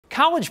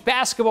College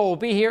basketball will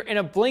be here in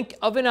a blink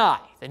of an eye.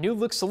 The new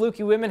look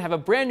Saluki women have a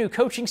brand new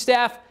coaching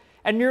staff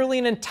and nearly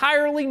an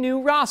entirely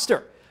new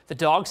roster. The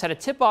Dogs had a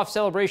tip-off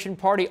celebration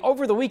party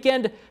over the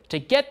weekend to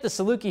get the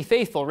Saluki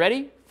faithful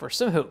ready for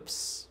some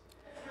hoops.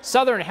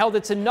 Southern held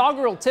its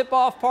inaugural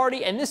tip-off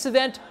party, and this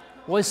event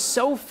was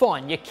so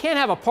fun. You can't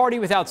have a party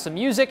without some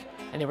music,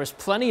 and there was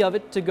plenty of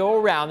it to go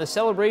around. The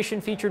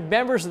celebration featured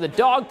members of the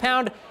Dog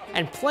Pound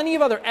and plenty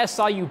of other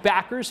SIU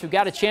backers who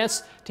got a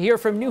chance to hear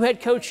from new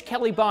head coach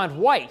Kelly Bond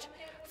White.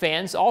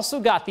 Fans also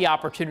got the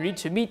opportunity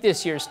to meet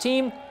this year's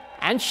team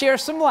and share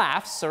some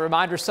laughs. A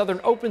reminder,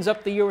 Southern opens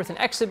up the year with an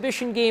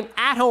exhibition game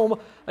at home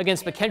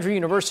against McKendree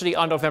University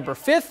on November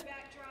 5th.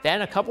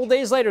 Then a couple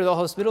days later, they'll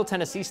host Middle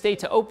Tennessee State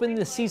to open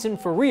the season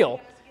for real.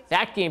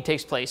 That game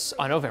takes place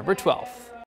on November 12th.